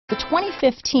The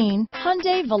 2015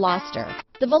 Hyundai Veloster.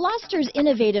 The Veloster's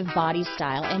innovative body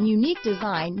style and unique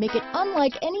design make it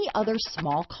unlike any other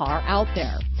small car out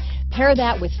there. Pair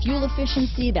that with fuel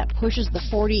efficiency that pushes the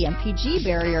 40 mpg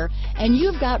barrier, and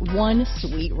you've got one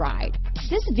sweet ride.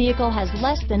 This vehicle has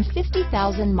less than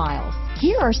 50,000 miles.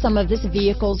 Here are some of this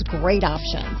vehicle's great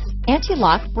options: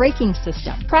 anti-lock braking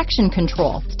system, traction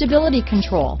control, stability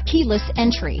control, keyless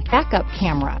entry, backup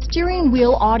camera, steering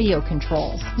wheel audio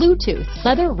controls, Bluetooth,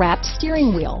 leather-wrapped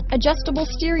steering wheel, adjustable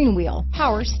steering wheel,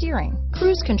 power steering,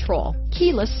 cruise control,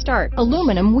 keyless start,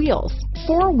 aluminum wheels,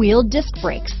 four-wheel disc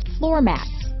brakes, floor mats,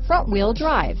 front-wheel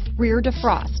drive, rear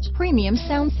defrost, premium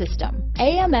sound system,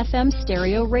 AM/FM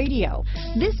stereo radio.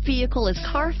 This vehicle is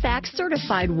Carfax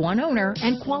certified one owner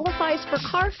and qualifies for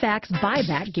Carfax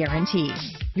buyback guarantee.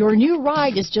 Your new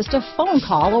ride is just a phone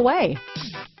call away.